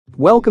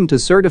Welcome to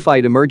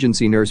Certified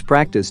Emergency Nurse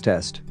Practice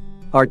Test.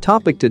 Our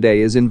topic today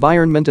is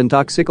Environment and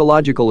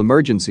Toxicological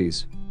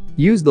Emergencies.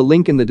 Use the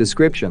link in the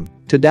description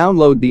to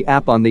download the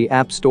app on the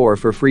App Store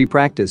for free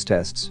practice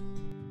tests.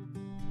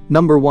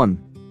 Number 1.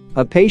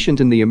 A patient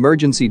in the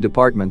emergency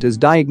department is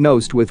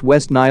diagnosed with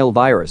West Nile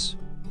virus.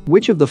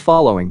 Which of the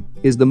following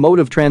is the mode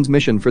of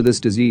transmission for this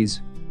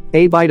disease?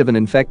 A. Bite of an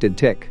infected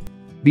tick.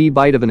 B.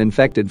 Bite of an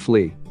infected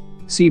flea.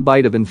 C.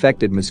 Bite of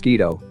infected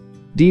mosquito.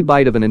 D.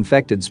 Bite of an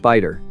infected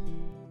spider.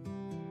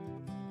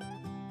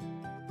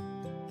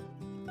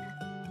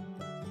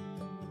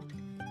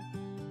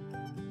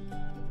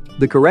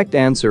 The correct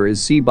answer is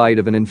C. Bite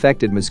of an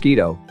infected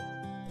mosquito.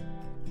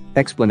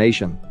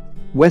 Explanation.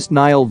 West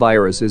Nile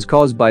virus is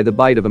caused by the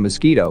bite of a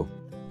mosquito.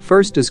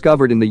 First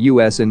discovered in the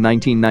US in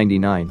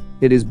 1999,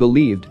 it is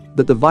believed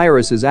that the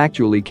virus is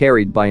actually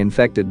carried by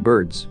infected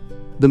birds.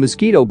 The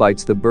mosquito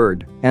bites the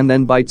bird and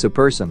then bites a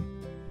person.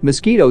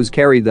 Mosquitoes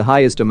carry the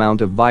highest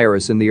amount of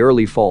virus in the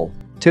early fall.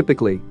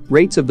 Typically,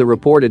 rates of the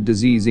reported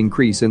disease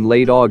increase in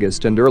late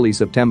August and early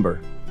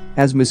September.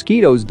 As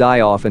mosquitoes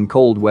die off in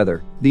cold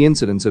weather, the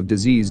incidence of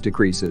disease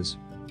decreases.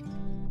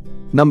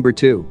 Number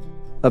 2.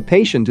 A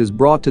patient is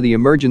brought to the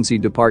emergency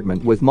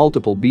department with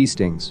multiple bee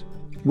stings.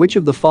 Which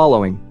of the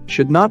following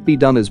should not be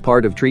done as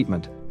part of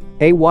treatment?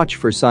 A. Watch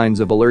for signs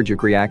of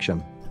allergic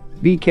reaction.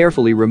 B.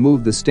 Carefully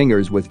remove the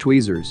stingers with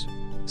tweezers.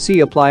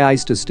 C. Apply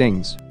ice to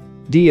stings.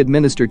 D.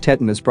 Administer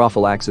tetanus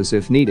prophylaxis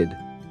if needed.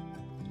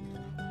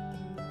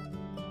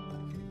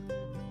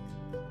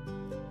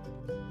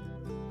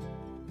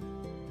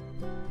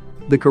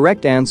 The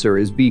correct answer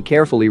is B.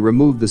 Carefully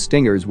remove the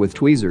stingers with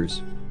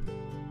tweezers.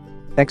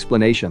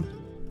 Explanation.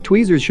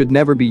 Tweezers should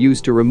never be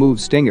used to remove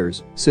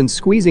stingers, since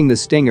squeezing the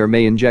stinger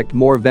may inject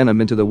more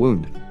venom into the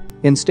wound.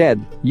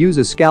 Instead, use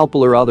a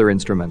scalpel or other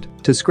instrument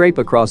to scrape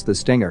across the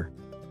stinger.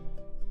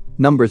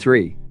 Number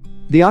 3.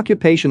 The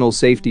Occupational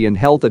Safety and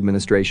Health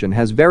Administration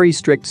has very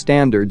strict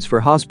standards for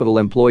hospital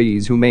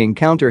employees who may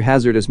encounter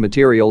hazardous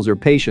materials or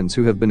patients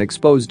who have been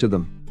exposed to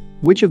them.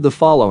 Which of the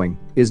following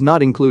is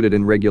not included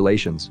in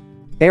regulations?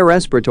 A.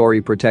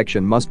 Respiratory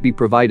protection must be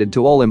provided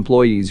to all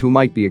employees who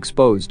might be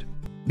exposed.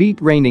 B.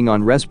 Training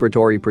on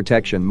respiratory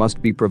protection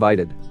must be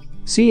provided.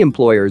 C.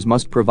 Employers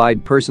must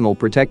provide personal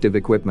protective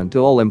equipment to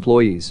all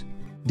employees.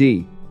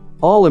 D.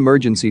 All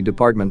emergency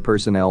department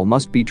personnel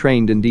must be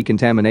trained in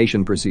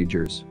decontamination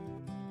procedures.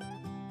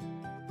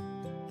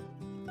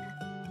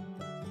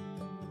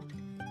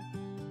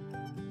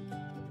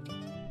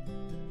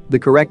 The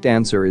correct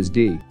answer is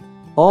D.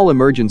 All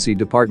emergency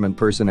department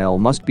personnel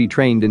must be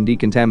trained in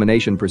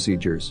decontamination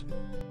procedures.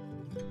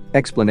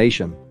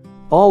 Explanation.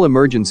 All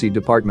emergency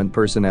department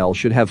personnel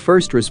should have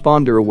first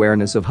responder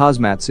awareness of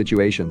hazmat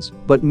situations,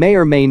 but may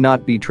or may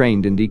not be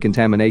trained in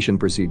decontamination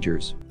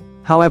procedures.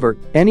 However,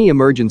 any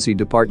emergency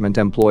department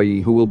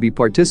employee who will be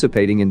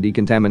participating in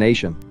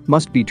decontamination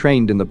must be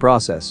trained in the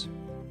process.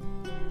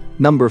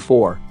 Number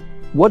 4.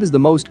 What is the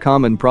most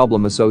common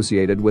problem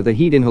associated with a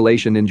heat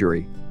inhalation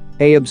injury?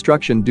 A.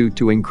 Obstruction due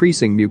to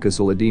increasing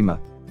mucosal edema.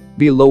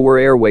 B. Lower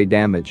airway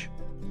damage.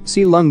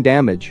 C. Lung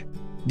damage.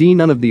 D.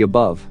 None of the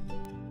above.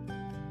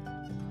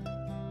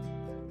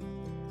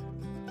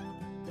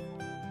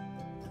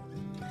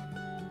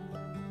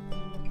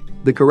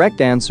 The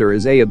correct answer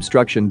is A.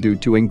 Obstruction due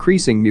to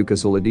increasing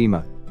mucosal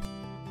edema.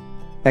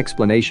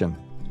 Explanation.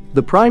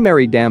 The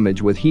primary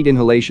damage with heat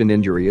inhalation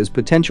injury is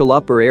potential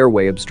upper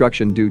airway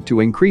obstruction due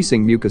to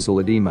increasing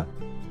mucosal edema.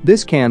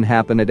 This can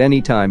happen at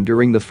any time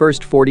during the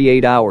first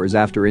 48 hours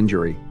after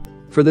injury.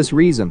 For this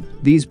reason,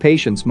 these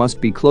patients must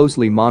be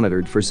closely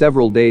monitored for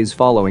several days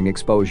following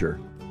exposure.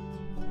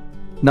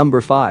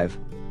 Number 5.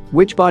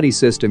 Which body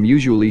system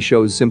usually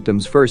shows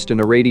symptoms first in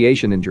a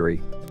radiation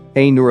injury?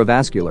 A.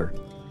 Neurovascular.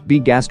 B.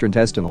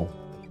 Gastrointestinal.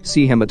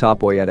 C.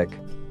 Hematopoietic.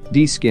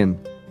 D. Skin.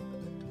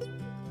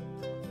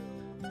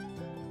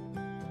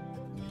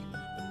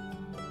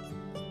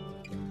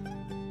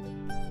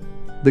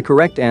 The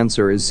correct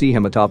answer is C.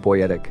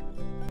 Hematopoietic.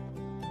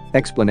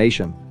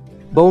 Explanation.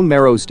 Bone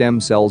marrow stem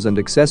cells and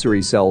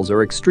accessory cells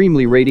are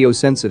extremely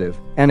radiosensitive,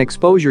 and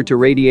exposure to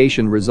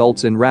radiation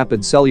results in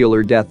rapid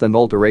cellular death and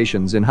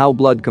alterations in how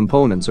blood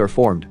components are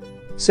formed.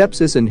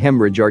 Sepsis and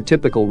hemorrhage are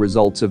typical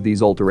results of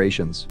these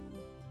alterations.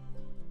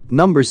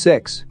 Number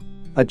 6.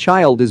 A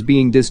child is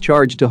being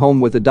discharged to home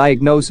with a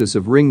diagnosis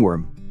of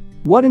ringworm.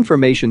 What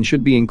information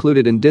should be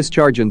included in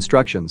discharge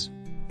instructions?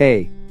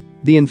 A.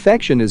 The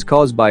infection is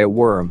caused by a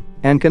worm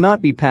and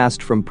cannot be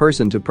passed from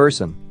person to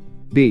person.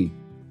 B.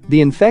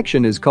 The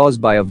infection is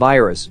caused by a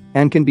virus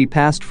and can be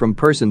passed from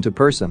person to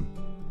person.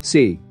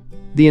 C.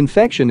 The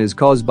infection is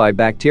caused by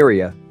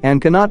bacteria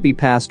and cannot be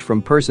passed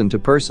from person to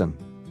person.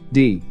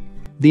 D.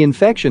 The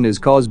infection is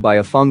caused by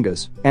a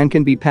fungus and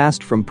can be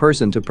passed from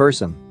person to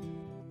person.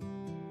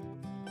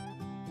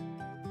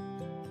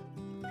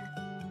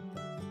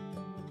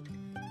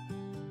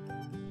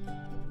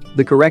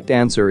 The correct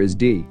answer is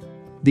D.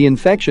 The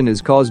infection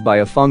is caused by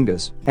a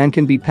fungus and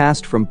can be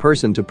passed from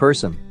person to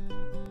person.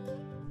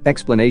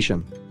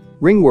 Explanation.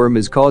 Ringworm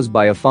is caused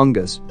by a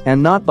fungus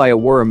and not by a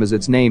worm as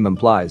its name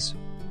implies.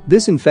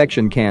 This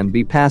infection can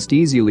be passed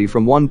easily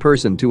from one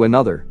person to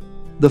another.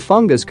 The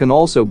fungus can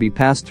also be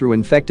passed through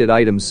infected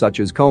items such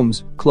as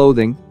combs,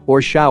 clothing,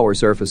 or shower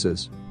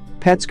surfaces.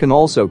 Pets can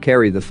also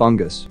carry the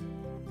fungus.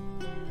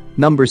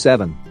 Number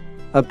 7.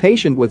 A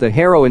patient with a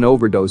heroin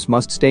overdose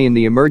must stay in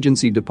the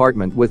emergency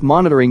department with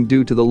monitoring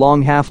due to the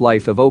long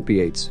half-life of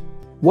opiates.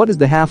 What is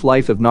the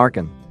half-life of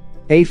Narcan?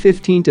 A.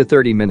 15 to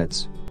 30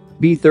 minutes.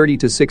 B. 30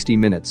 to 60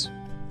 minutes.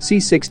 C.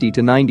 60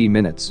 to 90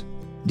 minutes.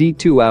 D.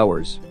 2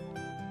 hours.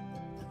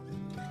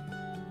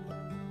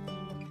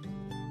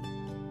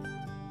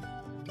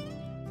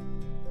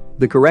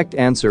 The correct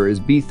answer is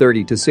B.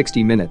 30 to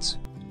 60 minutes.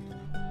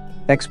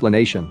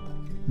 Explanation.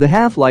 The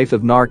half-life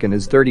of Narcan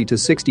is 30 to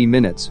 60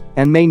 minutes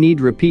and may need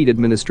repeat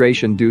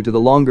administration due to the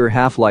longer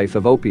half-life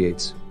of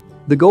opiates.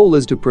 The goal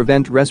is to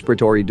prevent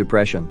respiratory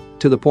depression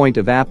to the point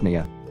of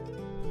apnea.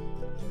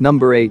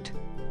 Number 8.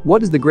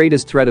 What is the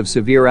greatest threat of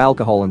severe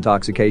alcohol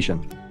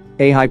intoxication?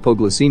 A.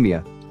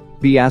 Hypoglycemia.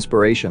 B.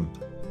 Aspiration.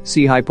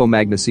 C.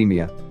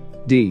 Hypomagnesemia.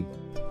 D.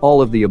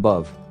 All of the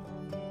above.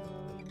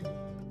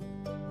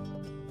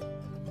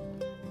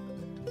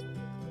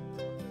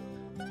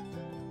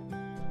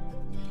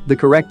 The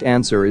correct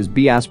answer is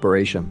B.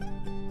 Aspiration.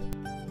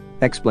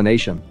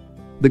 Explanation.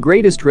 The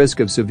greatest risk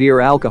of severe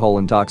alcohol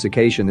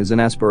intoxication is an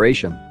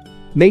aspiration.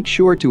 Make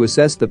sure to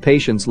assess the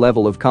patient's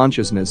level of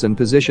consciousness and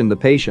position the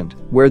patient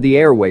where the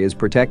airway is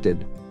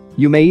protected.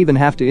 You may even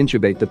have to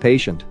intubate the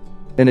patient.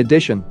 In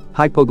addition,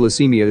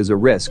 hypoglycemia is a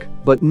risk,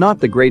 but not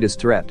the greatest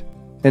threat.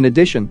 In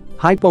addition,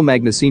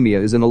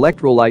 hypomagnesemia is an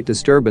electrolyte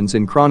disturbance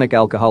in chronic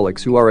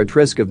alcoholics who are at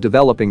risk of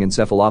developing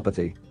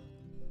encephalopathy.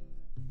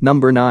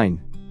 Number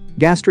 9.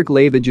 Gastric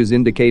lavage is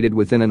indicated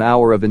within an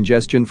hour of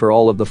ingestion for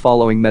all of the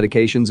following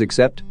medications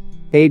except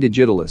A.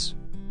 Digitalis.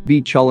 B.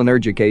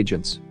 Cholinergic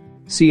agents.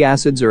 C.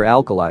 Acids or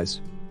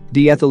alkalis.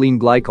 D. Ethylene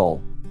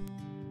glycol.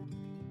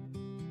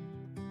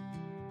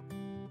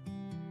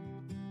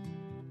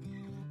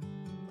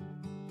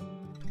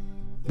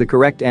 The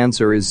correct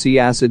answer is C.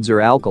 Acids or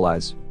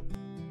alkalis.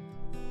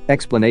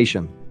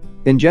 Explanation.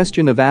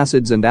 Ingestion of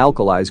acids and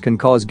alkalis can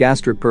cause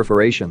gastric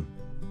perforation.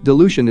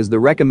 Dilution is the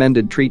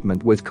recommended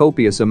treatment with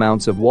copious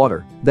amounts of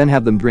water, then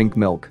have them drink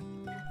milk.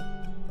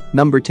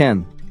 Number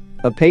 10.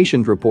 A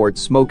patient reports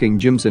smoking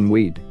Jimson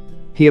weed.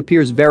 He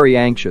appears very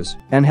anxious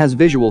and has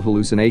visual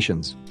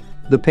hallucinations.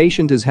 The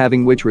patient is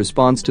having which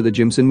response to the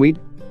Jimson weed?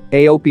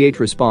 A. Opiate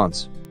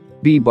response.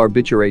 B.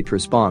 Barbiturate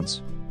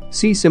response.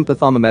 C.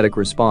 Sympathomimetic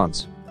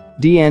response.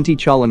 D.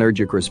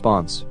 Anticholinergic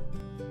response.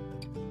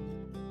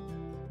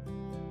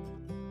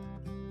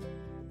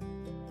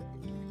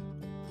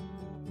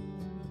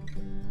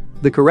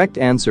 The correct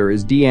answer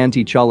is D.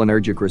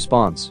 Anticholinergic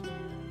response.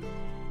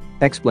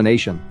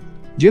 Explanation.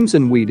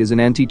 Jimson weed is an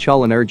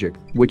anticholinergic,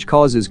 which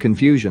causes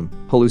confusion,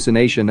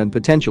 hallucination and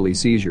potentially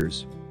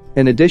seizures.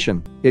 In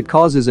addition, it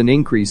causes an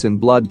increase in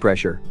blood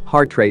pressure,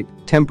 heart rate,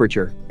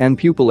 temperature, and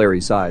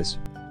pupillary size.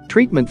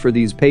 Treatment for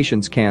these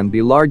patients can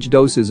be large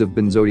doses of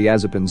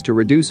benzodiazepines to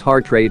reduce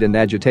heart rate and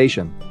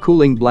agitation,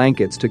 cooling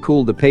blankets to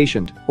cool the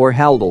patient, or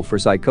Haldol for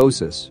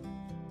psychosis.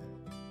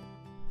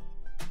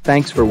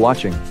 Thanks for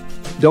watching.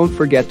 Don't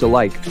forget to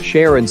like,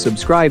 share and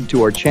subscribe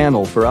to our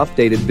channel for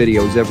updated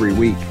videos every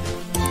week.